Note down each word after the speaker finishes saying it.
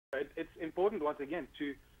It's important, once again,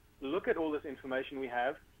 to look at all this information we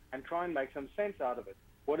have and try and make some sense out of it.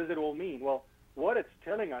 What does it all mean? Well, what it's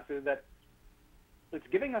telling us is that it's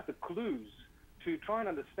giving us the clues to try and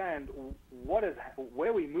understand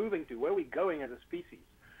where we're moving to, where we're going as a species.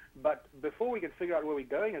 But before we can figure out where we're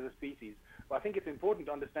going as a species, well, I think it's important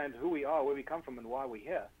to understand who we are, where we come from, and why we're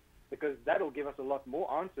here, because that'll give us a lot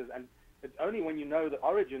more answers. And it's only when you know the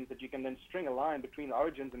origins that you can then string a line between the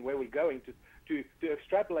origins and where we're going to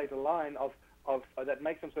extrapolate a line of that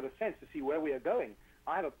makes some sort of sense to see where we are going.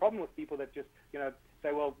 I have a problem with people that just,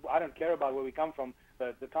 say, well, I don't care about where we come from.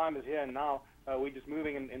 The time is here and now. We're just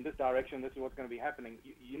moving in this direction. This is what's going to be happening.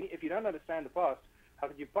 If you don't understand the past, how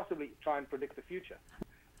could you possibly try and predict the future?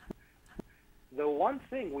 The one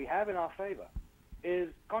thing we have in our favor is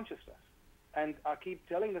consciousness. And I keep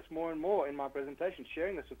telling this more and more in my presentation,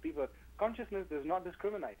 sharing this with people. Consciousness does not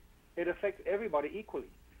discriminate. It affects everybody equally.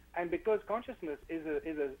 And because consciousness is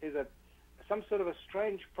some sort of a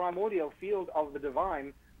strange primordial field of the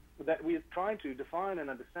divine that we're trying to define and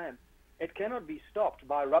understand, it cannot be stopped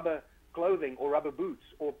by rubber clothing or rubber boots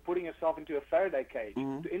or putting yourself into a Faraday cage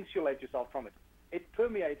to insulate yourself from it. It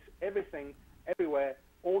permeates everything, everywhere,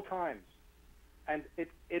 all times. And it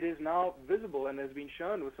is now visible and has been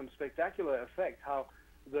shown with some spectacular effect how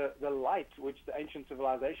the light, which the ancient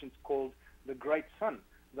civilizations called the Great Sun,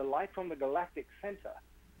 the light from the galactic center,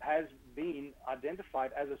 has been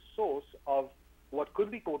identified as a source of what could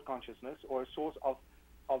be called consciousness, or a source of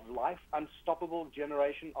life, unstoppable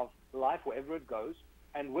generation of life wherever it goes,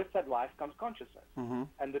 and with that life comes consciousness.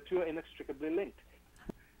 And the two are inextricably linked.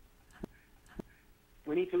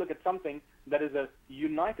 We need to look at something that is a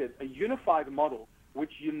unified model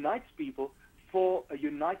which unites people for a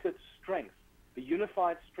united strength, a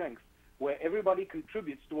unified strength where everybody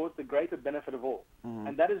contributes towards the greater benefit of all.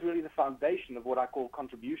 And that is really the foundation of what I call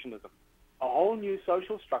contributionism, a whole new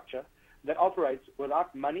social structure that operates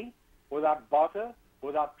without money, without barter,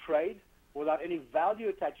 without trade, without any value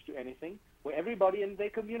attached to anything, where everybody in their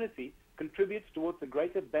community contributes towards the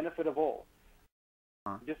greater benefit of all.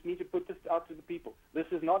 Just need to put this out to the people. This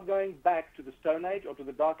is not going back to the Stone Age or to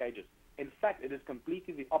the Dark Ages. In fact, it is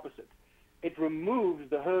completely the opposite. It removes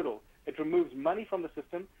the hurdle. It removes money from the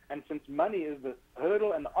system, and since money is the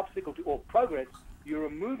hurdle and the obstacle to all progress, you're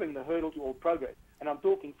removing the hurdle to all progress. And I'm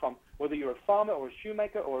talking from whether you're a farmer or a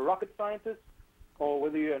shoemaker or a rocket scientist or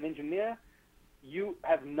whether you're an engineer, you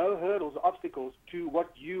have no hurdles or obstacles to what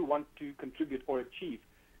you want to contribute or achieve,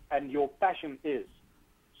 and your passion is.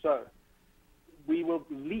 So we will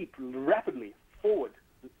leap rapidly forward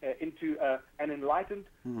into an enlightened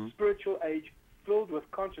spiritual age filled with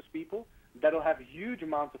conscious people that will have huge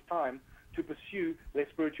amounts of time to pursue their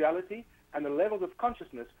spirituality, and the levels of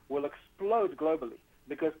consciousness will explode globally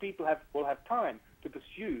because people will have time to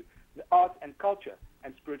pursue the art and culture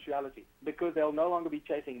and spirituality, because they'll no longer be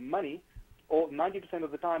chasing money, or 90%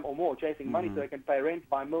 of the time or more chasing money so they can pay rent,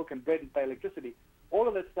 buy milk and bread and pay electricity. All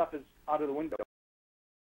of that stuff is out of the window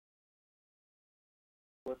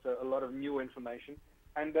with a lot of new information.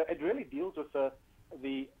 And it really deals with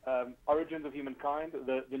the origins of humankind,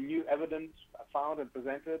 the new evidence found and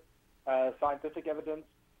presented, scientific evidence.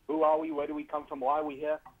 Who are we? Where do we come from? Why are we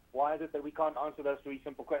here? Why is it that we can't answer those three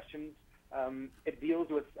simple questions? It deals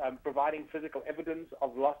with providing physical evidence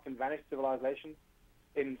of lost and vanished civilizations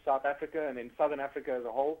in South Africa and in Southern Africa as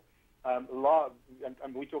a whole. And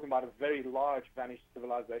we're talking about a very large vanished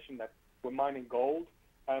civilization that were mining gold.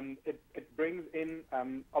 It brings in,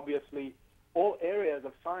 obviously, all areas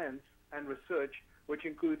of science and research, which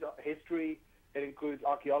includes history, it includes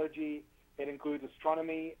archaeology, it includes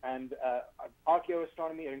astronomy and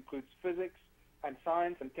archaeoastronomy, it includes physics and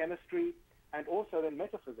science and chemistry, and also then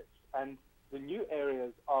metaphysics and the new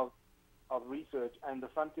areas of research and the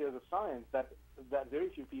frontiers of science that very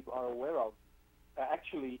few people are aware of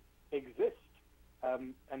actually exist.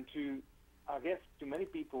 And I guess to many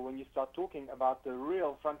people, when you start talking about the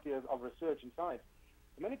real frontiers of research and science,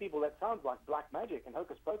 to many people that sounds like black magic and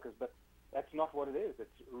hocus pocus, but that's not what it is. It's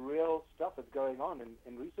real stuff that's going on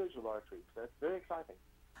in research laboratories. So it's very exciting.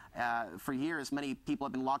 For years, many people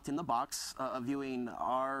have been locked in the box of viewing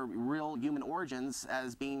our real human origins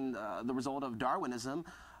as being the result of Darwinism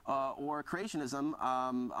or creationism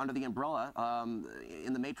under the umbrella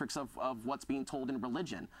in the matrix of what's being told in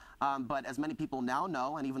religion. But as many people now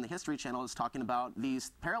know, and even the History Channel is talking about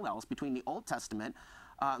these parallels between the Old Testament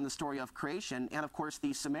and the story of creation, and of course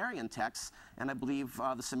the Sumerian texts, and I believe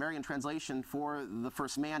the Sumerian translation for the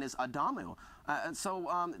first man is Adamu.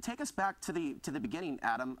 So take us back to the beginning,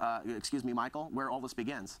 Adam, excuse me, Michael, where all this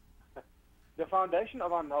begins. The foundation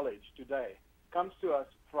of our knowledge today comes to us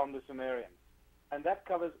from the Sumerians. And that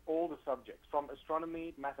covers all the subjects, from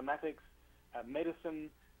astronomy, mathematics, medicine,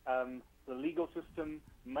 the legal system,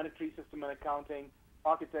 monetary system and accounting,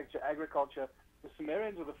 architecture, agriculture. The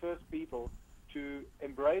Sumerians were the first people to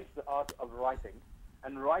embrace the art of writing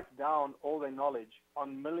and write down all their knowledge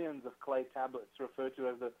on millions of clay tablets, referred to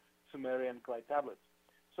as the Sumerian clay tablets.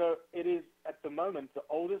 So it is, at the moment, the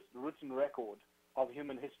oldest written record of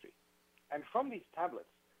human history. And from these tablets,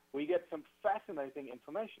 we get some fascinating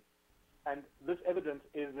information. And this evidence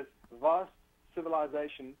is this vast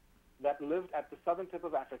civilization that lived at the southern tip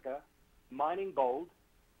of Africa, mining gold.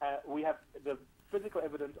 We have the physical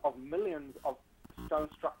evidence of millions of stone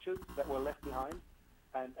structures that were left behind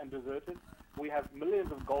and deserted. We have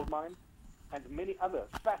millions of gold mines and many other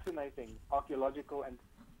fascinating archaeological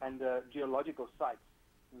and geological sites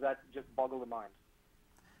that just boggle the mind.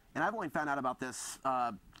 And I've only found out about this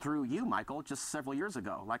through you, Michael, just several years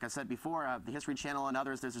ago. Like I said before, the History Channel and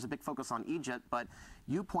others, there's a big focus on Egypt, but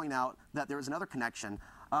you point out that there is another connection.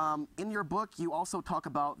 In your book, you also talk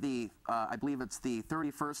about the, I believe it's the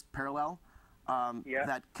 31st parallel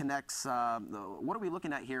that connects, what are we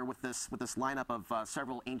looking at here with this lineup of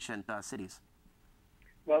several ancient cities?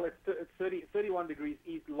 Well, it's 31 degrees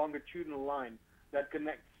east longitudinal line that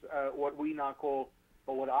connects what we now call,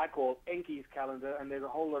 or what I call, Enki's calendar, and there's a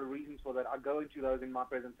whole lot of reasons for that. I'll go into those in my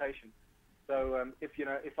presentation. So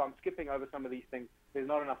if I'm skipping over some of these things, there's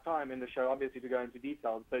not enough time in the show, obviously, to go into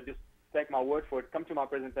detail. So just take my word for it. Come to my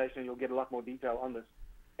presentation, and you'll get a lot more detail on this.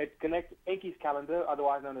 It connects Enki's calendar,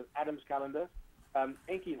 otherwise known as Adam's calendar,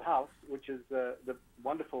 Enki's house, which is the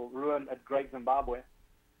wonderful ruin at Great Zimbabwe,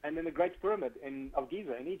 and then the Great Pyramid of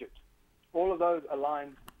Giza in Egypt. All of those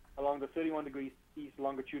aligned along the 31 degrees east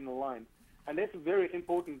longitudinal line. And there's very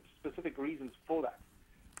important specific reasons for that.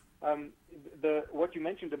 What you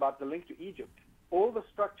mentioned about the link to Egypt, all the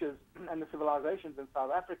structures and the civilizations in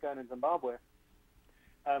South Africa and in Zimbabwe,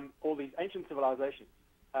 all these ancient civilizations,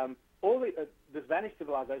 this vanished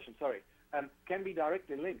civilization, can be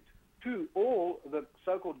directly linked to all the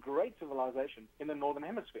so-called great civilizations in the Northern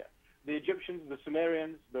Hemisphere. The Egyptians, the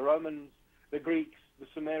Sumerians, the Romans, the Greeks, the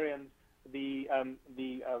Sumerians, the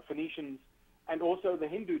Phoenicians, and also the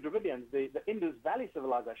Hindu Dravidians, the Indus Valley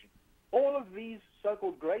civilization. All of these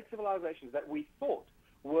so-called great civilizations that we thought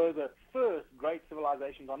were the first great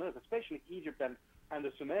civilizations on Earth, especially Egypt and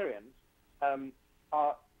the Sumerians,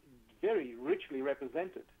 are very richly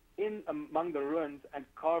represented among the ruins and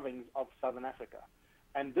carvings of Southern Africa.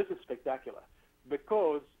 And this is spectacular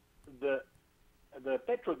because the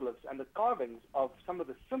petroglyphs and the carvings of some of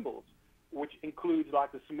the symbols, which includes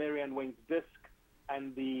like the Sumerian winged disc,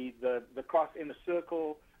 and the cross in the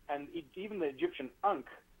circle, and even the Egyptian Ankh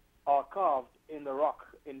are carved in the rock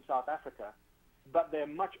in South Africa. But they're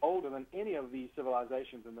much older than any of these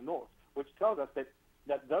civilizations in the north, which tells us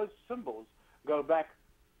that those symbols go back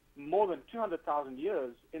more than 200,000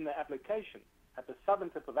 years in their application at the southern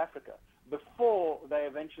tip of Africa before they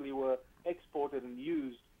eventually were exported and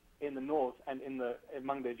used in the north and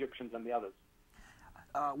among the Egyptians and the others.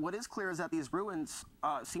 What is clear is that these ruins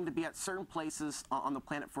seem to be at certain places on the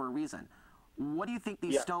planet for a reason. What do you think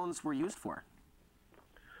these stones were used for?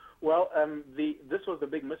 Well, this was the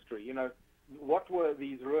big mystery. You know, what were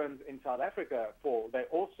these ruins in South Africa for? They're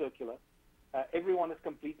all circular. Everyone is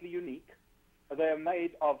completely unique. They are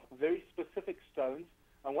made of very specific stones.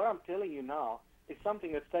 And what I'm telling you now is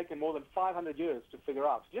something that's taken more than 500 years to figure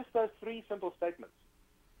out. Just those three simple statements.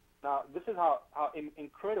 Now, this is how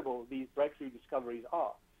incredible these breakthrough discoveries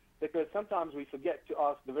are, because sometimes we forget to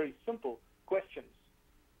ask the very simple questions,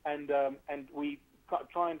 and we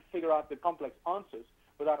try and figure out the complex answers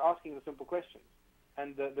without asking the simple questions.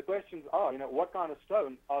 And the questions are, what kind of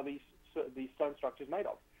stone are these stone structures made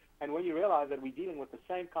of? And when you realize that we're dealing with the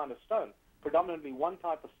same kind of stone, predominantly one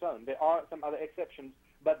type of stone, there are some other exceptions,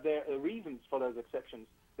 but there are reasons for those exceptions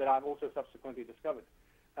that I've also subsequently discovered.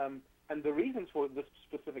 And the reasons for this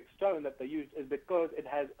specific stone that they used is because it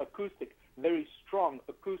has very strong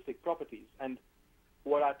acoustic properties. And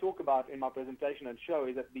what I talk about in my presentation and show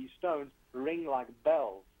is that these stones ring like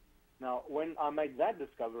bells. Now, when I made that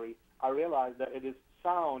discovery, I realized that it is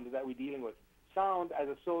sound that we're dealing with, sound as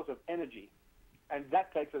a source of energy. And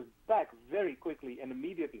that takes us back very quickly and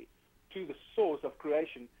immediately to the source of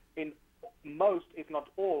creation in most, if not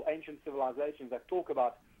all, ancient civilizations that talk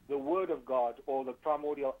about the word of God, or the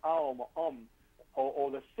primordial Aum,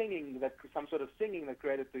 or the singing, some sort of singing that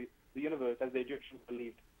created the universe, as the Egyptians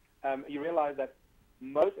believed. You realize that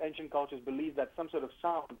most ancient cultures believe that some sort of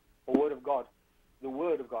sound, or word of God, the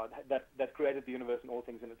word of God, that created the universe and all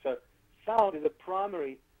things in it. So sound is a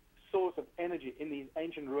primary source of energy in these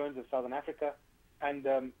ancient ruins of Southern Africa, and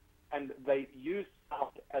they used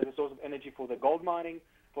out as a source of energy for the gold mining,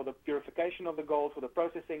 for the purification of the gold, for the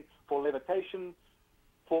processing, for levitation,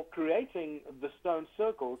 for creating the stone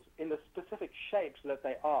circles in the specific shapes that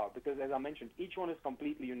they are, because as I mentioned, each one is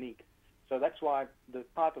completely unique. So that's why the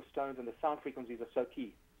type of stones and the sound frequencies are so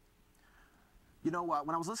key. You know,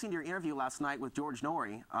 when I was listening to your interview last night with George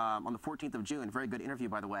Norrie on the 14th of June, very good interview,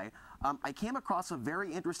 by the way, I came across a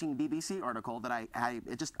very interesting BBC article that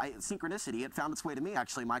synchronicity, it found its way to me,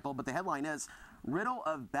 actually, Michael, but the headline is, Riddle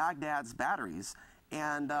of Baghdad's Batteries.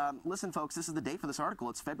 And listen, folks, this is the date for this article.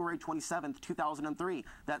 It's February 27th, 2003.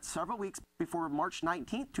 That's several weeks before March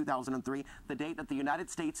 19th, 2003, the date that the United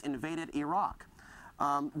States invaded Iraq.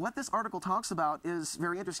 What this article talks about is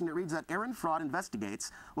very interesting. It reads that Aaron Fraud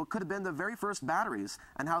investigates what could have been the very first batteries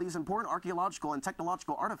and how these important archaeological and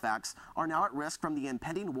technological artifacts are now at risk from the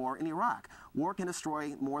impending war in Iraq. War can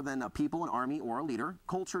destroy more than a people, an army, or a leader.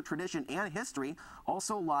 Culture, tradition, and history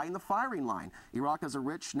also lie in the firing line. Iraq has a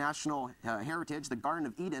rich national heritage. The Garden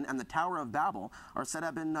of Eden and the Tower of Babel are said to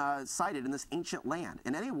have been sited in this ancient land.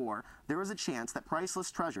 In any war, there is a chance that priceless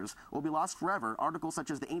treasures will be lost forever. Articles such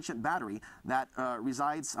as the ancient battery that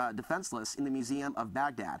resides defenseless in the Museum of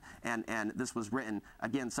Baghdad. And this was written,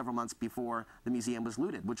 again, several months before the museum was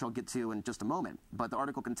looted, which I'll get to in just a moment. But the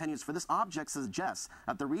article continues, for this object suggests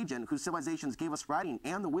that the region whose civilizations gave us writing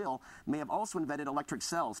and the wheel may have also invented electric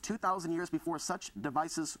cells 2,000 years before such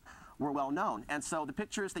devices were well known. And so the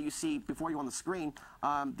pictures that you see before you on the screen,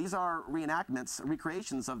 these are reenactments,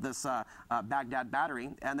 recreations of this Baghdad battery,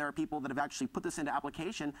 and there are people that have actually put this into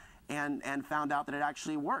application and found out that it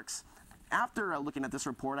actually works. After looking at this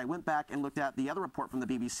report, I went back and looked at the other report from the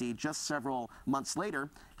BBC just several months later,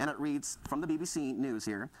 and it reads from the BBC News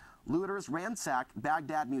here, looters ransack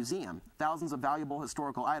Baghdad Museum. Thousands of valuable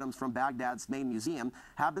historical items from Baghdad's main museum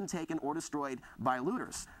have been taken or destroyed by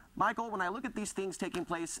looters. Michael, when I look at these things taking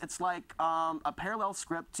place, it's like a parallel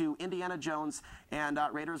script to Indiana Jones and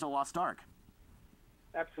Raiders of the Lost Ark.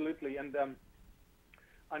 Absolutely, and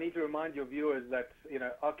I need to remind your viewers that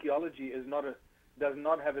archaeology does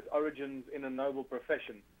not have its origins in a noble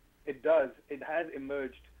profession. It does. It has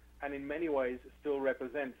emerged, and in many ways still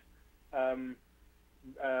represents, tomb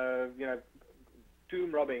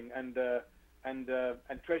robbing and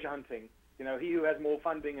treasure hunting. He who has more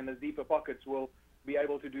funding and has deeper pockets will be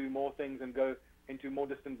able to do more things and go into more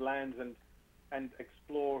distant lands and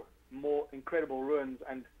explore more incredible ruins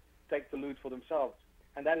and take the loot for themselves.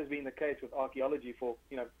 And that has been the case with archaeology for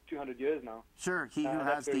 200 years now. Sure, he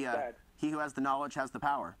who has the knowledge has the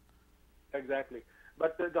power. Exactly.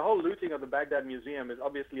 But the whole looting of the Baghdad Museum is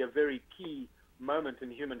obviously a very key moment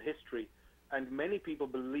in human history, and many people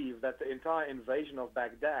believe that the entire invasion of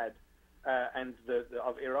Baghdad and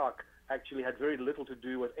of Iraq actually had very little to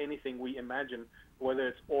do with anything we imagine, whether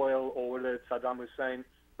it's oil or whether it's Saddam Hussein,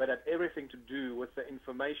 but had everything to do with the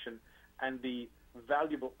information and the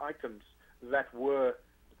valuable items that were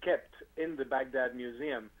kept in the Baghdad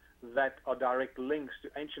Museum that are direct links to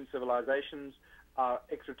ancient civilizations, our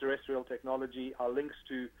extraterrestrial technology, our links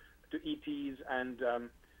to ETs and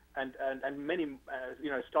many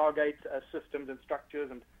Stargate systems and structures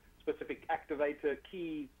and specific activator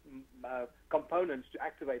key components to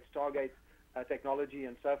activate Stargate technology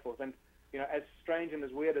and so forth. And as strange and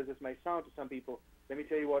as weird as this may sound to some people, let me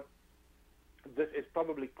tell you what, this is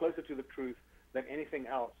probably closer to the truth than anything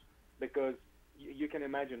else, because you can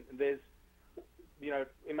imagine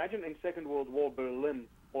imagine in Second World War Berlin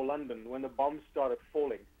or London when the bombs started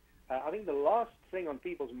falling. I think the last thing on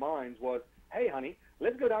people's minds was, hey, honey,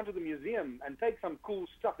 let's go down to the museum and take some cool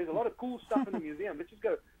stuff. There's a lot of cool stuff in the museum. Let's just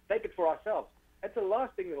go take it for ourselves. That's the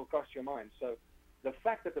last thing that will cross your mind. So the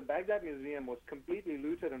fact that the Baghdad Museum was completely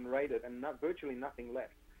looted and raided and virtually nothing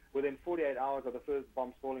left within 48 hours of the first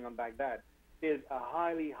bombs falling on Baghdad is a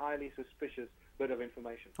highly, highly suspicious bit of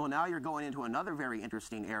information. Well, now you're going into another very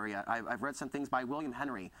interesting area. I've read some things by William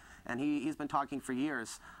Henry, and he's been talking for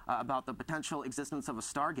years about the potential existence of a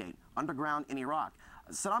Stargate underground in Iraq.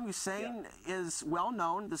 Saddam Hussein is well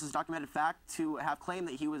known, this is documented fact, to have claimed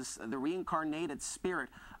that he was the reincarnated spirit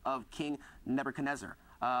of King Nebuchadnezzar,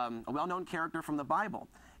 a well-known character from the Bible.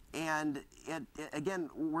 And again,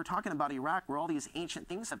 we're talking about Iraq, where all these ancient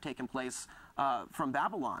things have taken place from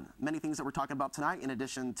Babylon. Many things that we're talking about tonight, in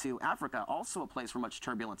addition to Africa, also a place where much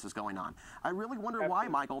turbulence is going on. I really wonder why,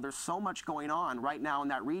 Michael, there's so much going on right now in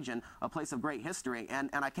that region, a place of great history. And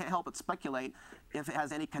I can't help but speculate if it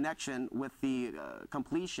has any connection with the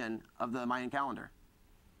completion of the Mayan calendar.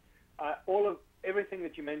 Everything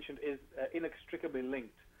that you mentioned is inextricably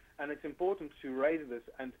linked. And it's important to raise this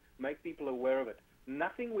and make people aware of it.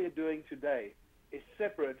 Nothing we're doing today is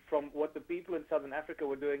separate from what the people in Southern Africa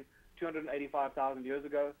were doing 285,000 years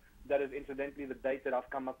ago, That is incidentally the date that I've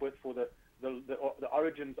come up with for the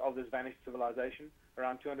origins of this vanished civilization,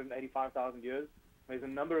 around 285,000 years. There's a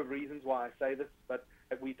number of reasons why I say this, but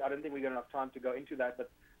I don't think we've got enough time to go into that. But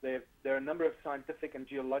there are a number of scientific and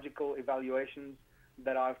geological evaluations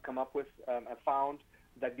that I've come up with, have found,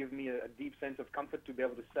 that give me a deep sense of comfort to be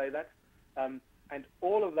able to say that. And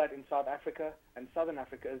all of that in South Africa and Southern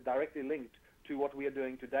Africa is directly linked to what we are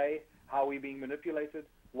doing today, how we're being manipulated,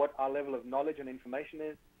 what our level of knowledge and information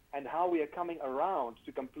is, and how we are coming around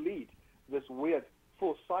to complete this weird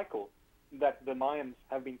full cycle that the Mayans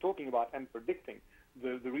have been talking about and predicting,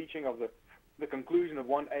 the reaching of the conclusion of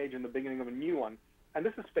one age and the beginning of a new one. And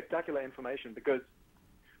this is spectacular information, because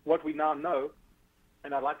what we now know,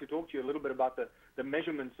 and I'd like to talk to you a little bit about the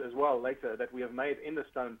measurements as well later that we have made in the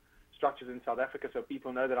stone structures in South Africa, so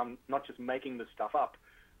people know that I'm not just making this stuff up.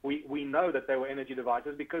 We know that they were energy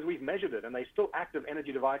devices because we've measured it, and they're still active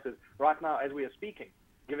energy devices right now as we are speaking,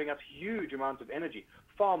 giving us huge amounts of energy,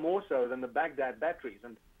 far more so than the Baghdad batteries.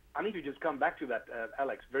 And I need to just come back to that,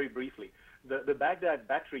 Alex, very briefly. The Baghdad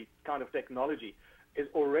battery kind of technology is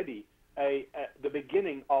already the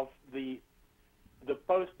beginning of the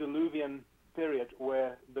post-Diluvian period,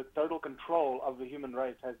 where the total control of the human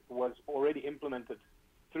race was already implemented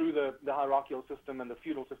through the hierarchical system and the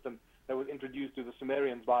feudal system that was introduced to the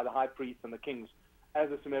Sumerians by the high priests and the kings. As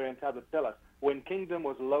the Sumerian Tablets tell us, when kingdom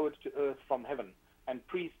was lowered to earth from heaven, and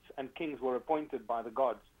priests and kings were appointed by the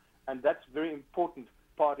gods. And that's a very important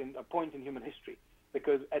a point in human history,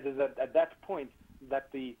 because it is at that point that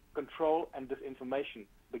the control and disinformation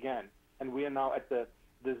began. And we are now at the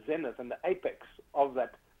zenith and the apex of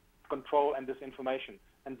that control and disinformation.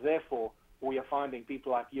 And therefore, we are finding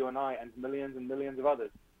people like you and I and millions of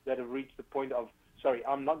others that have reached the point of, sorry,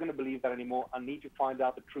 I'm not going to believe that anymore. I need to find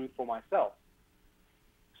out the truth for myself.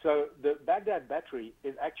 So the Baghdad battery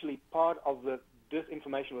is actually part of the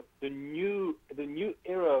disinformation, with the new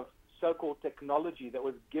era of so-called technology that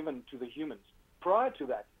was given to the humans. Prior to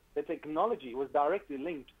that, the technology was directly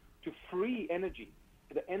linked to free energy,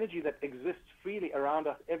 the energy that exists freely around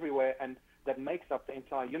us everywhere and that makes up the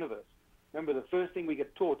entire universe. Remember, the first thing we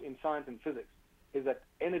get taught in science and physics is that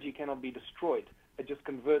energy cannot be destroyed. It just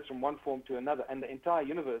converts from one form to another, and the entire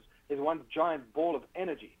universe is one giant ball of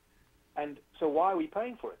energy. And so why are we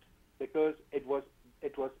paying for it? Because it was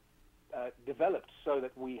developed so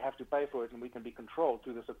that we have to pay for it, and we can be controlled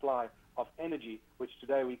through the supply of energy, which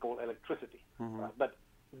today we call electricity. Mm-hmm. Right? But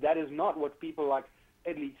that is not what people like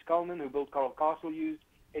Ed Leeds Coleman, who built Coral Castle, used.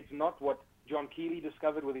 It's not what John Keeley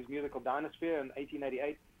discovered with his musical Dynasphere in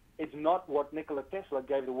 1888. It's not what Nikola Tesla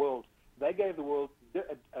gave the world. They gave the world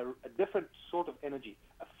a different sort of energy,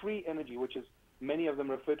 a free energy, which is many of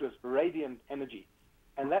them refer to as radiant energy.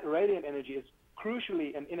 And that radiant energy is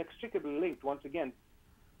crucially and inextricably linked, once again,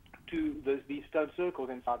 to these stone circles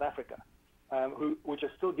in South Africa, which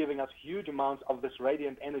are still giving us huge amounts of this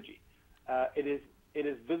radiant energy. It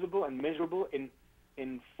is visible and measurable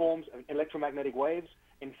in forms of electromagnetic waves,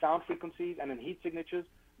 in sound frequencies, and in heat signatures.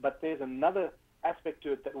 But there's another aspect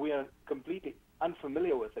to it that we are completely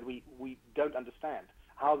unfamiliar with, that we don't understand,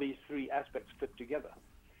 how these three aspects fit together.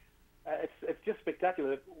 It's just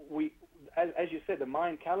spectacular. As you said, the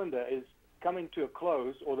Mayan calendar is coming to a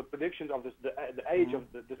close, or the predictions of this age of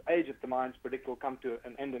this age that the Mayans predict will come to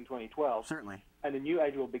an end in 2012. Certainly. And a new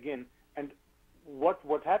age will begin. And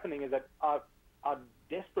what's happening is that our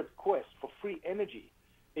desperate quest for free energy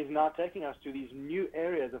is now taking us to these new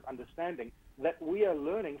areas of understanding that we are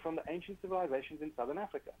learning from the ancient civilizations in Southern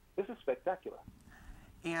Africa. This is spectacular.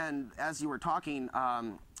 And as you were talking,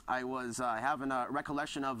 I was having a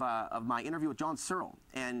recollection of my interview with John Searle,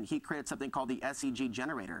 and he created something called the SEG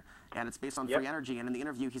generator, and it's based on free energy. And in the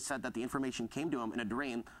interview, he said that the information came to him in a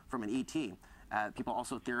dream from an ET. People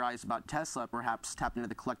also theorized about Tesla perhaps tapped into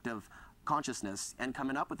the collective consciousness and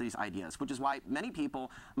coming up with these ideas, which is why many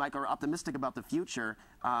people, Mike, are optimistic about the future.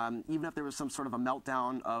 Even if there was some sort of a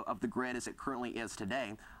meltdown of the grid as it currently is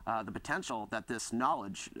today, the potential that this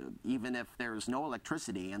knowledge, even if there's no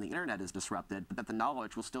electricity and the internet is disrupted, but that the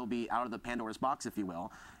knowledge will still be out of the Pandora's box, if you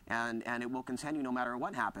will, and it will continue no matter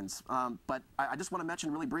what happens. But I just want to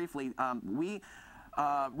mention really briefly, we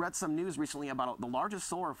read some news recently about the largest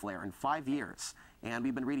solar flare in 5 years, and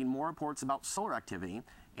we've been reading more reports about solar activity.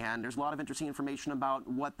 And there's a lot of interesting information about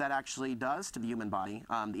what that actually does to the human body,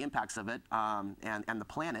 the impacts of it, and the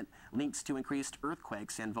planet, links to increased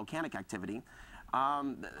earthquakes and volcanic activity.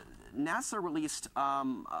 NASA released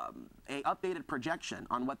an updated projection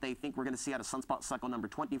on what they think we're going to see out of sunspot cycle number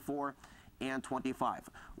 24 and 25.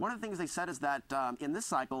 One of the things they said is that in this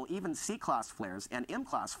cycle, even C-class flares and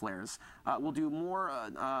M-class flares will do more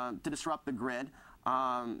to disrupt the grid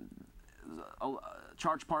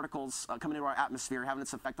charged particles coming into our atmosphere, having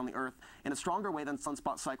its effect on the Earth in a stronger way than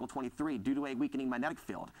sunspot cycle 23 due to a weakening magnetic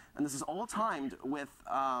field. And this is all timed with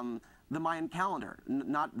the Mayan calendar,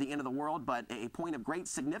 not the end of the world, but a point of great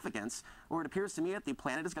significance where it appears to me that the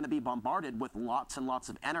planet is going to be bombarded with lots and lots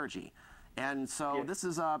of energy. And so this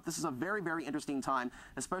is a very, very interesting time,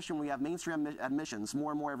 especially when we have mainstream admissions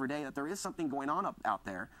more and more every day that there is something going on out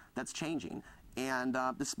there that's changing. And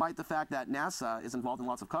despite the fact that NASA is involved in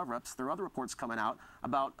lots of cover-ups, there are other reports coming out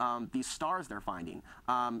about these stars they're finding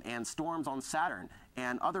and storms on Saturn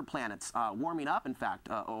and other planets warming up, in fact,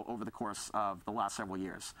 over the course of the last several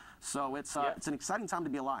years. So it's an exciting time to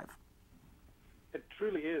be alive. It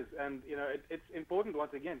truly is. And, you know, it's important,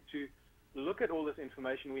 once again, to look at all this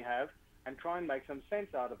information we have and try and make some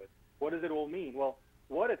sense out of it. What does it all mean? Well,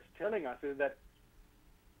 what it's telling us is that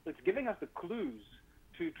it's giving us the clues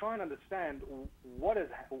to try and understand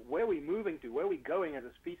where we're moving to, where we're going as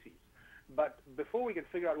a species. But before we can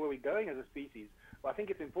figure out where we're going as a species, well, I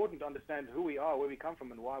think it's important to understand who we are, where we come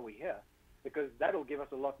from, and why we're here, because that'll give us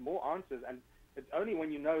a lot more answers. And it's only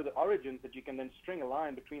when you know the origins that you can then string a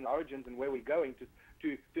line between the origins and where we're going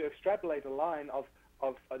to extrapolate a line of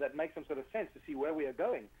that makes some sort of sense to see where we are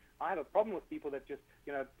going. I have a problem with people that just,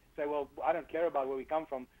 you know, say, well, I don't care about where we come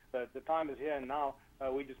from. The time is here and now.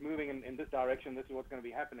 We're just moving in this direction. This is what's going to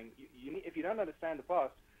be happening. If you don't understand the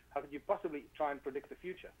past, how could you possibly try and predict the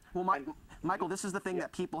future? Well, Michael, this is the thing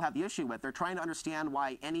that people have the issue with. They're trying to understand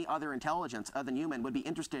why any other intelligence other than human would be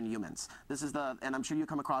interested in humans. This is and I'm sure you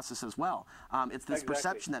come across this as well. It's this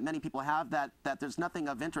perception that many people have that there's nothing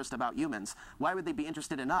of interest about humans. Why would they be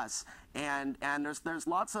interested in us? And there's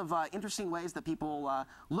lots of interesting ways that people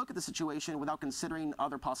look at the situation without considering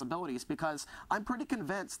other possibilities, because I'm pretty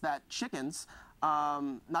convinced that chickens,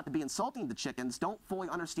 not to be insulting to chickens, don't fully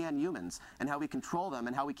understand humans and how we control them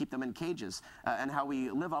and how we keep them in cages and how we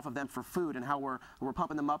live off of them for food and how we're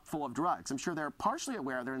pumping them up full of drugs. I'm sure they're partially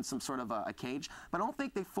aware they're in some sort of a cage, but I don't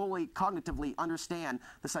think they fully cognitively understand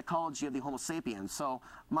the psychology of the Homo sapiens. So,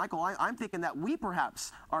 Michael, I'm thinking that we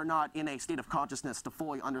perhaps are not in a state of consciousness to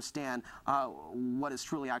fully understand what is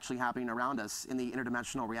truly actually happening around us in the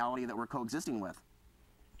interdimensional reality that we're coexisting with.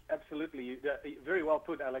 Absolutely. Very well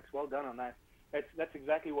put, Alex. Well done on that. That's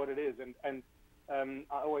exactly what it is. And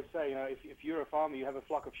I always say, you know, if you're a farmer, you have a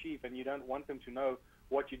flock of sheep, and you don't want them to know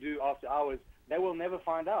what you do after hours, they will never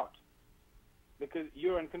find out because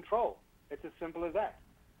you're in control. It's as simple as that.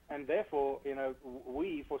 And therefore, you know,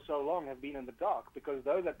 we for so long have been in the dark because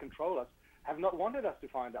those that control us have not wanted us to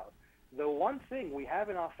find out. The one thing we have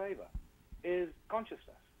in our favor is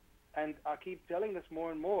consciousness. And I keep telling this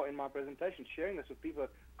more and more in my presentation, sharing this with people.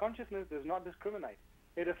 Consciousness does not discriminate.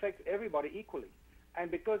 It affects everybody equally.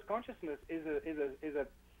 And because consciousness is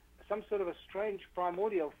some sort of a strange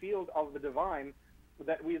primordial field of the divine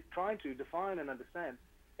that we're trying to define and understand,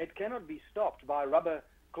 it cannot be stopped by rubber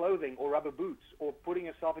clothing or rubber boots or putting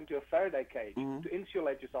yourself into a Faraday cage to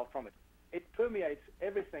insulate yourself from it. It permeates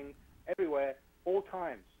everything, everywhere, all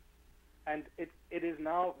times. And it is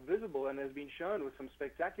now visible and has been shown with some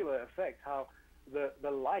spectacular effect how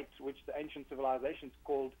the light, which the ancient civilizations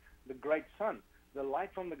called the Great Sun, the light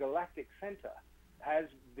from the galactic center, has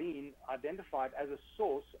been identified as a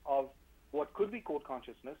source of what could be called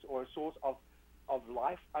consciousness, or a source of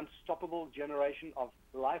life, unstoppable generation of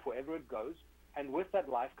life wherever it goes, and with that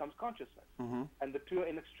life comes consciousness. And the two are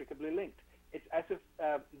inextricably linked. It's as if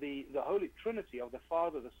the Holy Trinity of the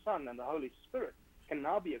Father, the Son, and the Holy Spirit can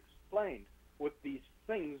now be explained with these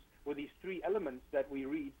things, with these three elements that we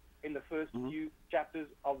read in the first few chapters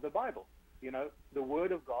of the Bible. You know, the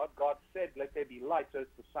Word of God, God said, let there be light. So it's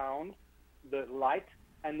the sound, the light,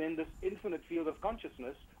 and then this infinite field of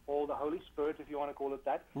consciousness, or the Holy Spirit, if you want to call it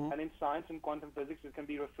that. And in science and quantum physics, it can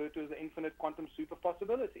be referred to as the infinite quantum super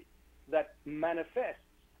possibility that manifests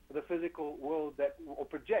the physical world or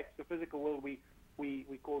projects the physical world we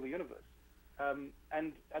call the universe.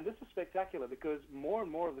 And this is spectacular because more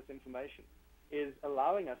and more of this information is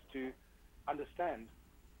allowing us to understand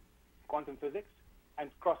quantum physics and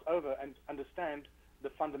cross over and understand the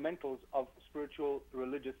fundamentals of spiritual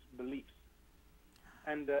religious beliefs.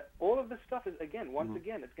 And all of this stuff is, again, once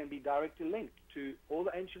again, it's going to be directly linked to all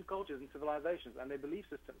the ancient cultures and civilizations and their belief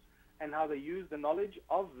systems and how they use the knowledge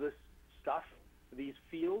of this stuff, these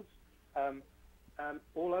fields,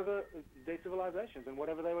 all over their civilizations and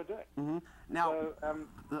whatever they were doing. Now,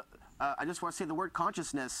 I just want to say the word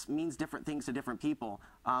consciousness means different things to different people.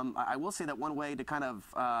 I will say that one way to kind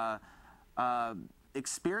of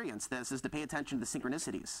experience this is to pay attention to the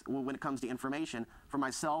synchronicities when it comes to information. For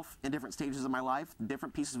myself, in different stages of my life,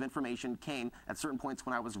 different pieces of information came at certain points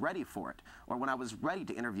when I was ready for it, or when I was ready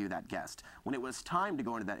to interview that guest, when it was time to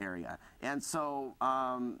go into that area. And so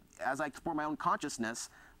as I explore my own consciousness,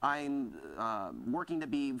 I'm working to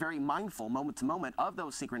be very mindful moment to moment of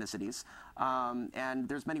those synchronicities. And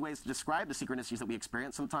there's many ways to describe the synchronicities that we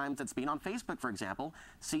experience. Sometimes it's being on Facebook, for example,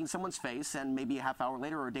 seeing someone's face, and maybe a half hour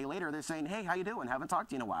later or a day later, they're saying, hey, how you doing? Haven't talked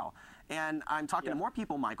to you in a while. And I'm talking to more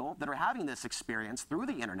people, Michael, that are having this experience through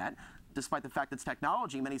the internet. Despite the fact that it's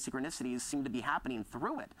technology, many synchronicities seem to be happening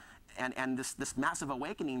through it. And this massive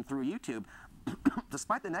awakening through YouTube,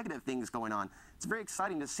 despite the negative things going on, it's very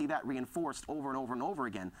exciting to see that reinforced over and over and over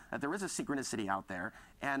again, that there is a synchronicity out there.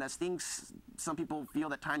 And as things, some people feel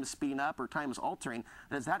that time is speeding up or time is altering,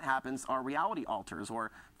 and as that happens, our reality alters,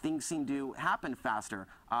 or things seem to happen faster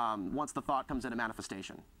once the thought comes into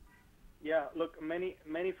manifestation. Yeah, look, many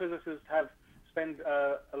physicists have spent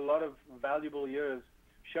a lot of valuable years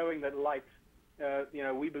showing that light,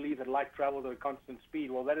 we believe that light travels at a constant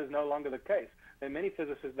speed. Well, that is no longer the case. There are many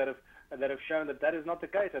physicists that have shown that that is not the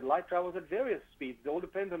case, that light travels at various speeds. It all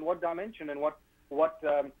depends on what dimension and what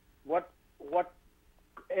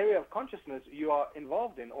area of consciousness you are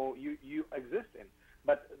involved in, or you exist in.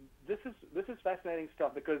 But this is fascinating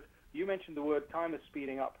stuff, because you mentioned the word time is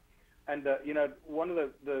speeding up. And one of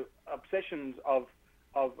the obsessions of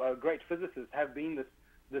great physicists have been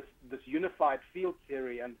this unified field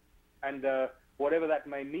theory and whatever that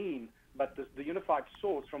may mean, but the unified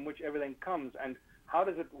source from which everything comes, and how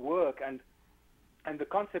does it work, and the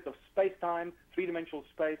concept of space-time, three-dimensional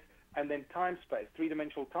space, and then time-space,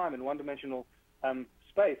 three-dimensional time and one-dimensional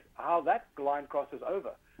space, how that line crosses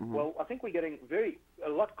over. Mm-hmm. Well, I think we're getting a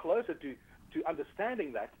lot closer to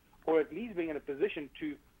understanding that, or at least being in a position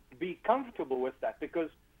to be comfortable with that, because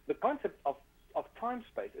the concept of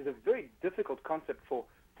time-space is a very difficult concept for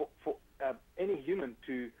any human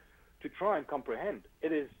to try and comprehend.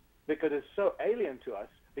 It is because it's so alien to us,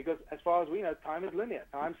 because as far as we know, time is linear.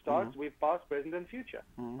 Time starts with past, present, and future,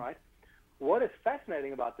 right? What is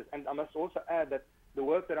fascinating about this, and I must also add that the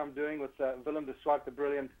work that I'm doing with Willem de Swart, the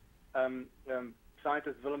brilliant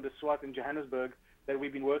scientist Willem de Swart in Johannesburg, that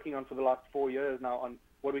we've been working on for the last 4 years now, on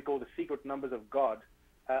what we call the secret numbers of God.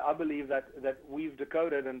 I believe that we've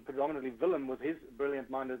decoded, and predominantly Willem with his brilliant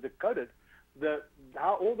mind has decoded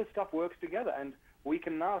how all this stuff works together, and we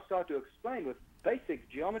can now start to explain with basic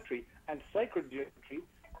geometry and sacred geometry,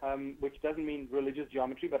 which doesn't mean religious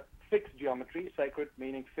geometry, but fixed geometry, sacred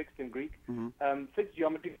meaning fixed in Greek, fixed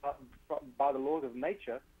geometry by the laws of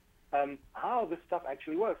nature, how this stuff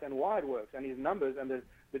actually works and why it works, and these numbers and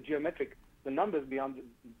the numbers behind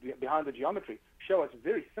the geometry show us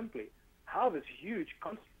very simply how this huge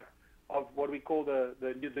concept of what we call the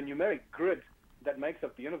numeric grid that makes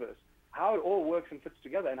up the universe, how it all works and fits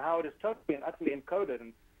together, and how it is totally and utterly encoded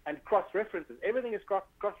and cross-references. Everything is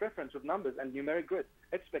cross-referenced with numbers and numeric grids.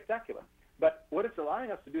 It's spectacular. But what it's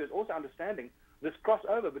allowing us to do is also understanding this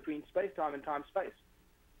crossover between space-time and time-space.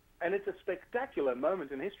 And it's a spectacular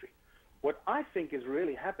moment in history. What I think is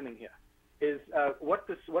really happening here is what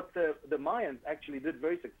the Mayans actually did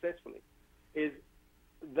very successfully is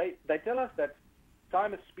they tell us that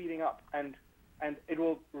time is speeding up, and it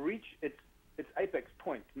will reach its apex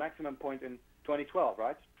point, maximum point in 2012,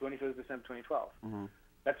 right? 21st December 2012.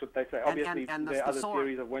 That's what they say. Obviously, there are other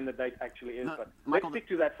theories of when the date actually is, but Michael, let's stick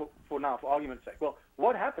to that for now, for argument's sake. Well,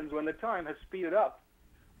 what happens when the time has speeded up,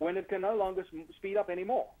 when it can no longer speed up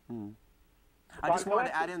anymore? I just wanted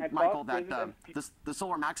to add in, Michael, that the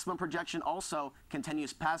solar maximum projection also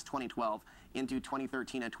continues past 2012 into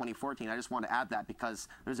 2013 and 2014. I just want to add that because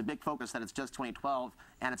there's a big focus that it's just 2012,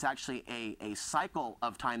 and it's actually a cycle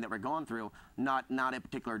of time that we're going through, not a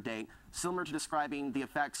particular date, similar to describing the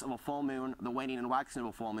effects of a full moon, the waning and waxing of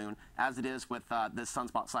a full moon, as it is with this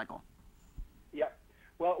sunspot cycle. Yeah.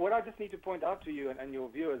 Well, what I just need to point out to you and your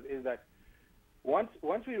viewers is that once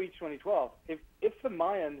we reach 2012, if the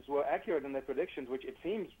Mayans were accurate in their predictions, which it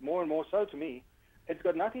seems more and more so to me, it's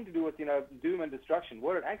got nothing to do with doom and destruction.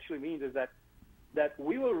 What it actually means is that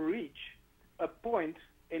we will reach a point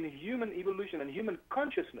in human evolution and human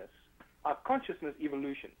consciousness, our consciousness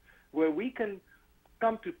evolution, where we can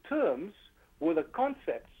come to terms with the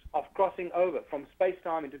concepts of crossing over from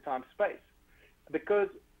space-time into time-space, because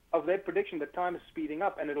of their prediction that time is speeding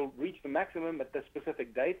up and it'll reach the maximum at the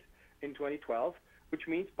specific date in 2012, which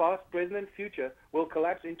means past, present, and future will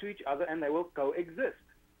collapse into each other and they will coexist.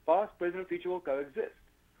 Past, present, and future will coexist.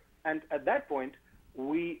 And at that point,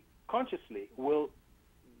 we consciously will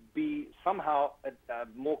be somehow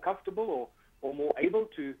more comfortable or more able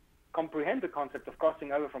to comprehend the concept of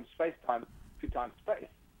crossing over from space-time to time-space.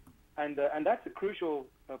 And that's a crucial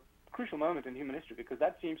moment in human history, because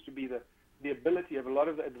that seems to be the ability of a lot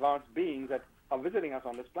of the advanced beings that are visiting us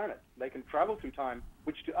on this planet. They can travel through time,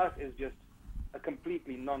 which to us is just a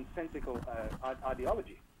completely nonsensical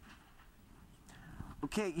ideology.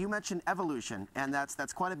 Okay, you mentioned evolution, and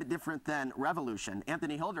that's quite a bit different than revolution.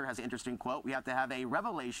 Anthony Hilder has an interesting quote: "We have to have a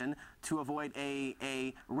revelation to avoid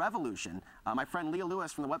a revolution." My friend Leah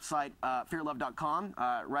Lewis from the website fearlove.com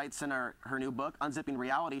writes in her new book, Unzipping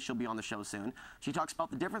Reality, she'll be on the show soon. She talks about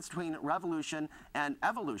the difference between revolution and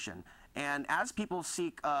evolution. And as people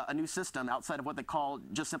seek a new system outside of what they call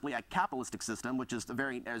just simply a capitalistic system, which is a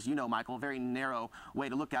very, as you know, Michael, very narrow way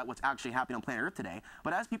to look at what's actually happening on planet Earth today.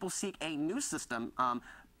 But as people seek a new system,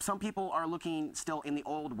 some people are looking still in the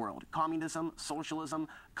old world: communism, socialism,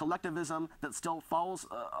 collectivism, that still falls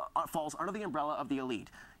under the umbrella of the elite.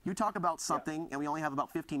 You talk about something, and we only have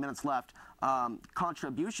about 15 minutes left,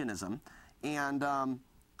 contributionism, and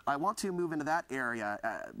I want to move into that area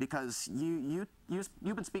because you've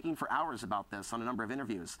been speaking for hours about this on a number of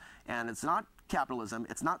interviews, and it's not capitalism,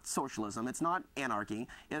 it's not socialism, it's not anarchy,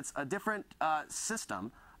 it's a different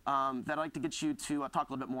system that I'd like to get you to talk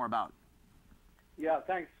a little bit more about. Yeah,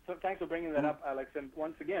 thanks. Thanks for bringing that up, Alex. And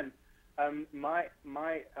once again, my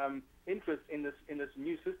interest in this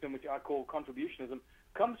new system, which I call contributionism,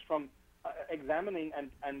 comes from examining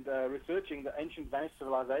and researching the ancient vanished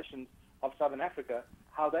civilizations of Southern Africa,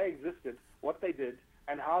 how they existed, what they did,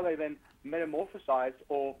 and how they then metamorphosized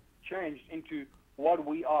or changed into what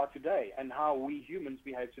we are today and how we humans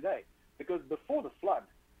behave today. Because before the flood,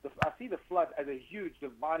 I see the flood as a huge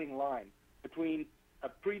dividing line between a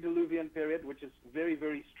pre-Diluvian period, which is very,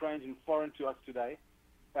 very strange and foreign to us today,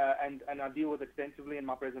 and I deal with extensively in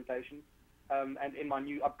my presentation. And in my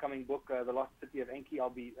new upcoming book, The Lost City of Enki, I'll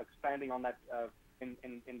be expanding on that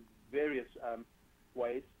in various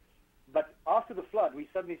ways. But after the flood, we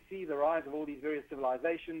suddenly see the rise of all these various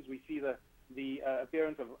civilizations. We see the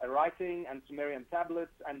appearance of writing and Sumerian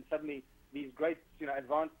Tablets, and suddenly these great,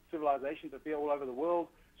 advanced civilizations appear all over the world,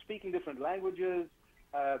 speaking different languages,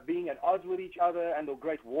 being at odds with each other, and the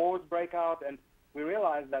great wars break out. And we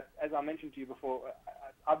realize that, as I mentioned to you before,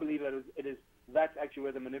 I believe that that's actually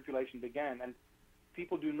where the manipulation began. And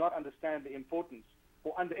people do not understand the importance,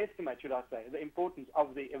 or underestimate, should I say, the importance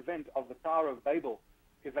of the event of the Tower of Babel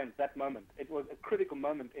event, that moment. It was a critical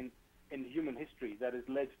moment in human history that has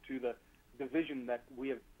led to the division that we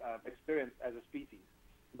have experienced as a species.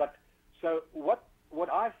 But so what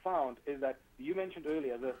I've found is that you mentioned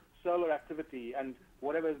earlier the solar activity and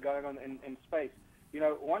whatever is going on in space.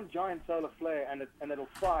 One giant solar flare and it'll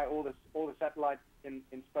fry all the satellites in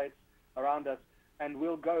space around us, and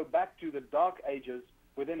we'll go back to the dark ages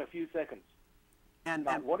within a few seconds. And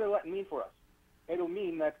what will that mean for us? It'll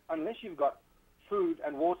mean that unless you've got food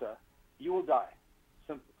and water, you will die.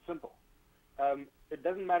 Simple. It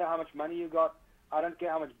doesn't matter how much money you got. I don't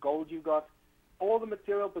care how much gold you got. All the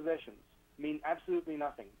material possessions mean absolutely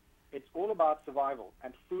nothing. It's all about survival,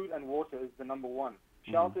 and food and water is the number one.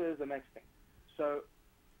 Shelter is the next thing. So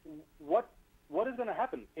what is going to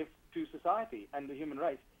happen to society and the human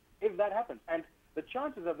race if that happens? And the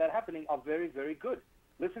chances of that happening are very, very good.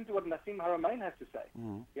 Listen to what Nassim Haramein has to say.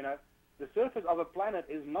 The surface of a planet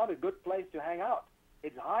is not a good place to hang out.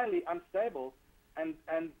 It's highly unstable, and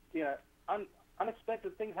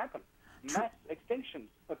unexpected things happen. Mass extinctions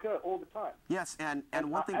occur all the time. Yes, and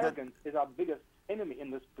one thing arrogance is our biggest enemy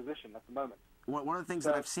in this position at the moment. One of the things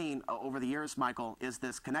that I've seen over the years, Michael, is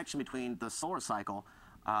this connection between the solar cycle,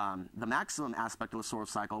 the maximum aspect of the solar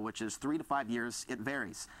cycle, which is 3 to 5 years. It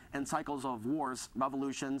varies. And cycles of wars,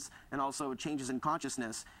 revolutions, and also changes in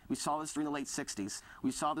consciousness. We saw this during the late 60s.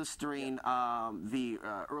 We saw this during the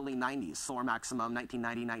early 90s, solar maximum,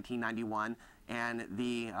 1990, 1991. And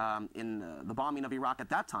in the bombing of Iraq at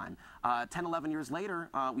that time. 10, 11 years later,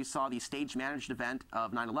 we saw the stage-managed event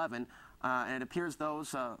of 9/11, and it appears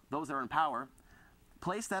those that are in power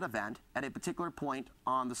place that event at a particular point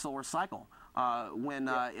on the solar cycle, when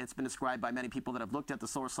it's been described by many people that have looked at the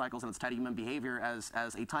solar cycles and its tied to human behavior as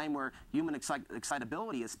a time where human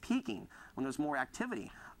excitability is peaking, when there's more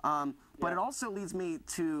activity. But it also leads me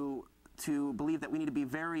to believe that we need to be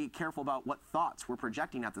very careful about what thoughts we're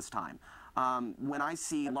projecting at this time. When I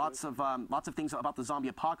see lots of things about the zombie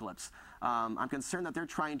apocalypse, I'm concerned that they're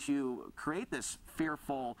trying to create this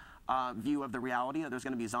fearful view of the reality that there's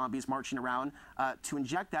going to be zombies marching around, to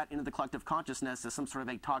inject that into the collective consciousness as some sort of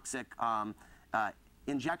a toxic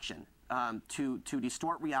injection to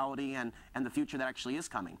distort reality and the future that actually is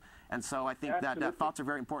coming. And so I think that thoughts are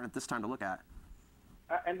very important at this time to look at.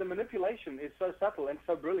 And the manipulation is so subtle and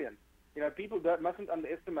so brilliant. People mustn't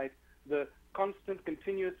underestimate the constant,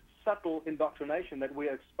 continuous subtle indoctrination that we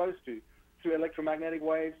are exposed to through electromagnetic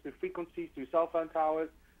waves, through frequencies, through cell phone towers,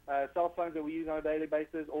 cell phones that we use on a daily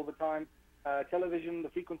basis all the time, television, the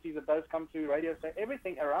frequencies that those come through, radio, so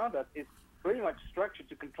everything around us is pretty much structured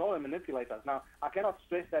to control and manipulate us. Now, I cannot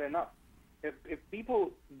stress that enough. If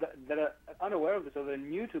people that are unaware of this or they're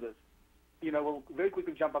new to this, will very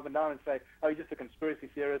quickly jump up and down and say, oh, you're just a conspiracy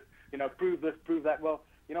theorist, prove this, prove that. Well,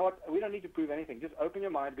 you know what? We don't need to prove anything. Just open your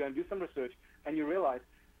mind, go and do some research, and you realize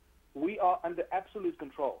we are under absolute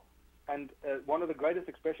control. And one of the greatest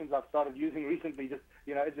expressions I've started using recently,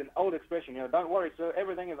 it's an old expression, don't worry, sir,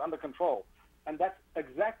 everything is under control. And that's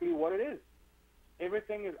exactly what it is.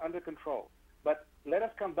 Everything is under control. But let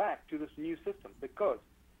us come back to this new system, because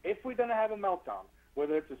if we're going to have a meltdown,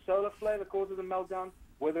 whether it's a solar flare that causes a meltdown,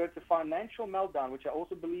 whether it's a financial meltdown, which I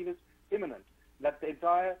also believe is imminent, that the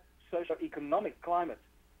entire socio-economic climate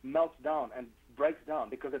melts down and breaks down,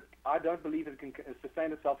 because I don't believe it can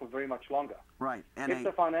sustain itself for very much longer. Right. And if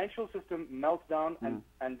the financial system melts down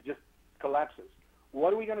and just collapses,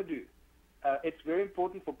 what are we going to do? It's very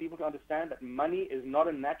important for people to understand that money is not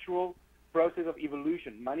a natural process of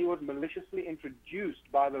evolution. Money was maliciously introduced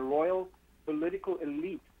by the royal political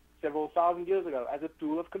elite several thousand years ago as a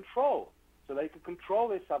tool of control, so they could control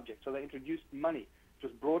their subjects. So they introduced money. It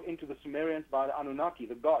was brought into the Sumerians by the Anunnaki,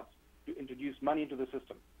 the gods, to introduce money into the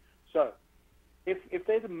system. So if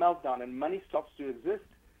there's a meltdown and money stops to exist,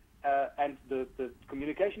 and the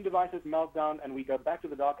communication devices melt down and we go back to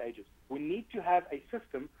the Dark Ages, we need to have a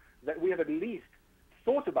system that we have at least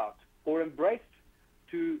thought about or embraced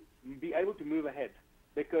to be able to move ahead.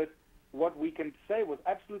 Because what we can say with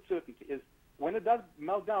absolute certainty is when it does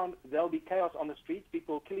melt down, there'll be chaos on the streets.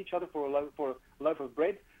 People will kill each other for a loaf of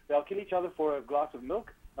bread. They'll kill each other for a glass of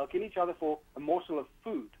milk. They'll kill each other for a morsel of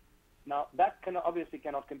food. Now, that obviously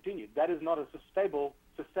cannot continue. That is not a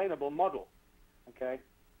sustainable model. Okay?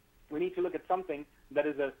 We need to look at something that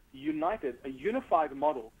is a unified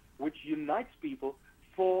model, which unites people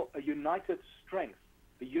for a united strength,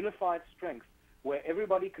 a unified strength, where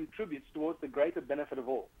everybody contributes towards the greater benefit of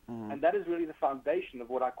all. And that is really the foundation of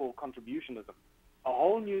what I call contributionism. A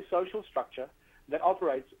whole new social structure that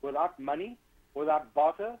operates without money, without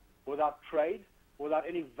barter, without trade, without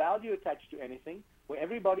any value attached to anything, where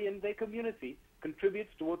everybody in their community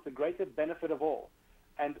contributes towards the greater benefit of all.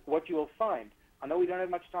 And what you will find, I know we don't have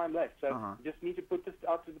much time left, so just need to put this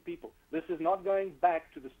out to the people. This is not going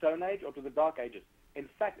back to the Stone Age or to the Dark Ages. In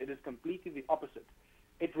fact, it is completely the opposite.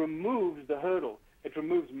 It removes the hurdle. It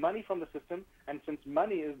removes money from the system, and since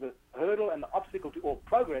money is the hurdle and the obstacle to all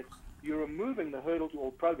progress, you're removing the hurdle to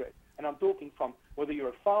all progress. And I'm talking from whether you're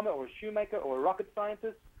a farmer or a shoemaker or a rocket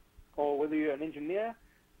scientist or whether you're an engineer,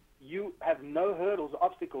 you have no hurdles or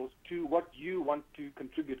obstacles to what you want to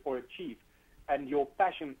contribute or achieve, and your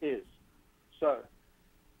passion is. So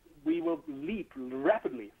we will leap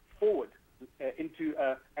rapidly forward into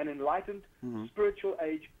an enlightened spiritual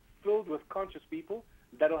age filled with conscious people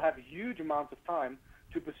that'll have huge amounts of time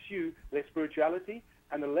to pursue their spirituality,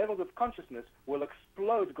 and the levels of consciousness will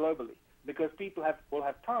explode globally because people will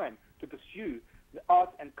have time to pursue the art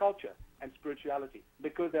and culture and spirituality,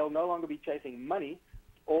 because they'll no longer be chasing money,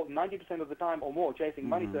 or 90% of the time or more chasing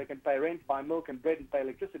money so they can pay rent, buy milk and bread and pay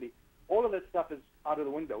electricity. All of that stuff is out of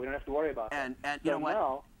the window. We don't have to worry about and that. You know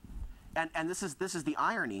what? And this is the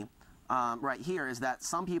irony right here, is that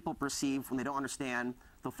some people perceive, when they don't understand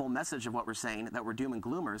the full message of what we're saying, that we're doom and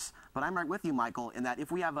gloomers. But I'm right with you, Michael, in that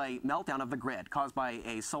if we have a meltdown of the grid caused by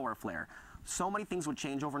a solar flare, so many things would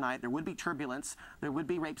change overnight. There would be turbulence. There would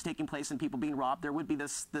be rapes taking place and people being robbed. There would be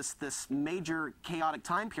this major chaotic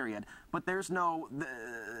time period. But there's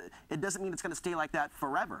it doesn't mean it's going to stay like that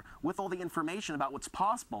forever. With all the information about what's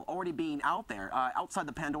possible already being out there, outside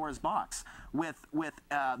the Pandora's box, with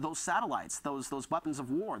those satellites, those weapons of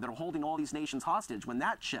war that are holding all these nations hostage, when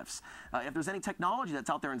that shifts, if there's any technology that's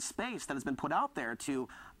out there in space that has been put out there to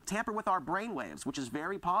tamper with our brainwaves, which is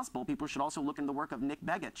very possible. People should also look into the work of Nick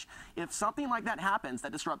Begich. If something like that happens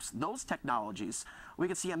that disrupts those technologies, we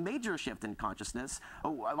could see a major shift in consciousness.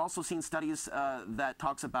 I've also seen studies that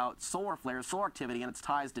talks about solar flares, solar activity, and its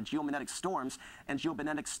ties to geomagnetic storms, and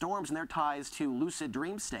their ties to lucid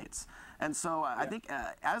dream states. And so I think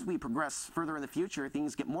as we progress further in the future,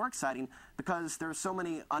 things get more exciting because there are so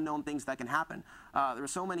many unknown things that can happen. There are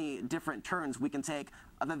so many different turns we can take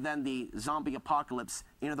other than the zombie apocalypse,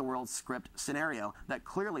 end of the world script scenario that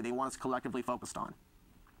clearly they want us collectively focused on.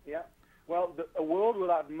 Yeah. Well, a world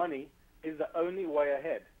without money is the only way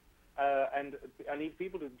ahead. And I need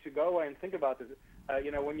people to go away and think about this.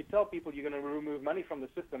 When you tell people you're going to remove money from the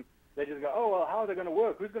system, they just go, oh, well, how is it going to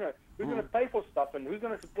work? Who's going to pay for stuff, and who's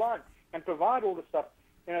going to supply and provide all the stuff?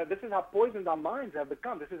 This is how poisoned our minds have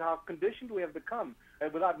become. This is how conditioned we have become.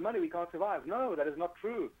 Without money, we can't survive. No, that is not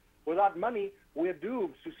true. Without money, we're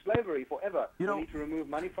doomed to slavery forever. We need to remove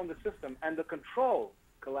money from the system, and the control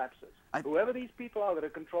collapses. Whoever these people are that are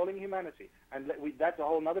controlling humanity, and that's a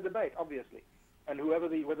whole other debate, obviously. And whether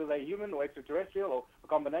they're human or extraterrestrial or a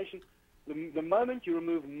combination, the moment you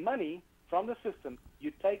remove money from the system,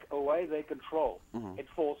 you take away their control. It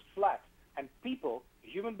falls flat, and people,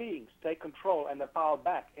 human beings, take control and the power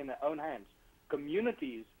back in their own hands.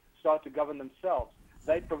 Communities start to govern themselves.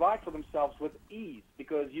 They provide for themselves with ease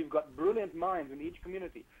because you've got brilliant minds in each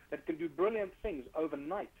community that can do brilliant things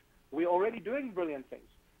overnight. We're already doing brilliant things.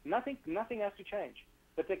 Nothing has to change.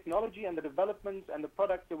 The technology and the developments and the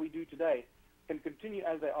products that we do today can continue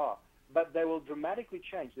as they are, but they will dramatically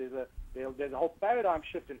change. There's a whole paradigm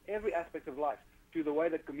shift in every aspect of life, to the way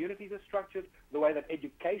that communities are structured, the way that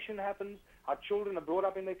education happens, how children are brought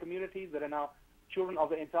up in their communities that are now children of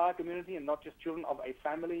the entire community and not just children of a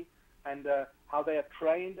family, and how they are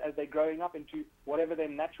trained as they're growing up into whatever their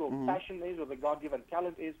natural passion is or their God-given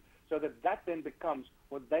talent is, so that then becomes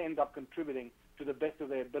what they end up contributing to the best of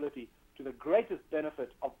their ability, to the greatest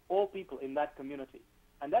benefit of all people in that community.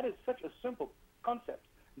 And that is such a simple concept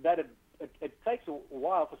that it takes a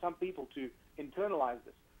while for some people to internalize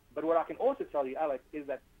this. But what I can also tell you, Alex, is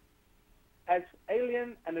that as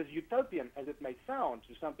alien and as utopian as it may sound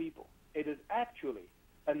to some people, it is actually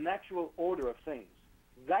a natural order of things.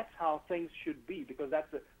 That's how things should be, because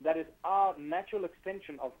that is our natural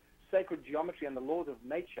extension of sacred geometry and the laws of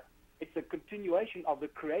nature. It's a continuation of the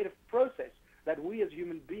creative process that we as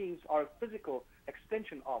human beings are a physical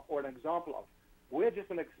extension of, or an example of. We're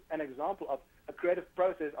just an example of a creative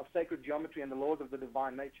process of sacred geometry and the laws of the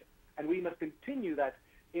divine nature. And we must continue that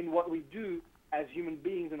in what we do as human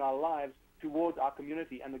beings in our lives towards our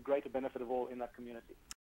community and the greater benefit of all in that community.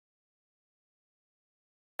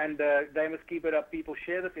 And they must keep it up. People,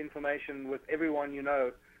 share this information with everyone you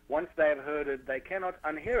know. Once they have heard it, they cannot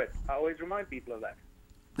unhear it. I always remind people of that.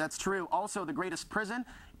 That's true. Also, the greatest prison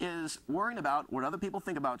is worrying about what other people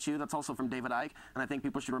think about you. That's also from David Icke, and I think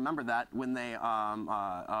people should remember that when they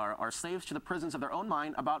are slaves to the prisons of their own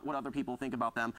mind about what other people think about them.